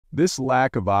This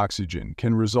lack of oxygen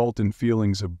can result in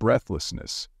feelings of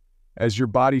breathlessness, as your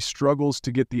body struggles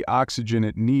to get the oxygen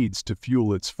it needs to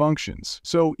fuel its functions.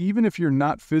 So even if you're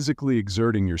not physically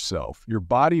exerting yourself, your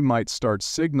body might start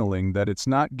signaling that it's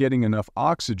not getting enough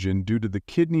oxygen due to the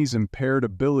kidney's impaired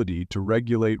ability to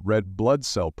regulate red blood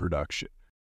cell production.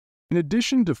 In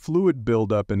addition to fluid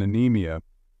buildup and anemia,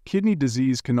 kidney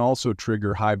disease can also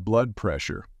trigger high blood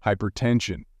pressure,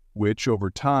 hypertension, which over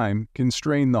time can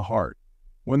strain the heart.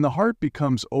 When the heart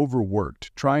becomes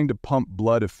overworked trying to pump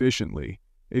blood efficiently,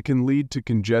 it can lead to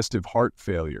congestive heart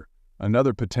failure,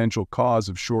 another potential cause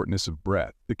of shortness of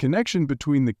breath. The connection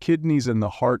between the kidneys and the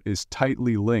heart is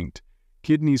tightly linked.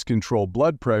 Kidneys control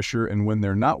blood pressure, and when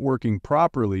they're not working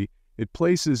properly, it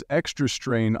places extra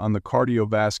strain on the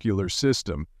cardiovascular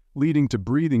system, leading to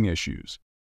breathing issues.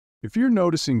 If you're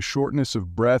noticing shortness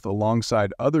of breath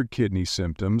alongside other kidney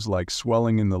symptoms like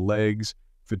swelling in the legs,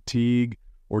 fatigue,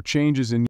 or changes in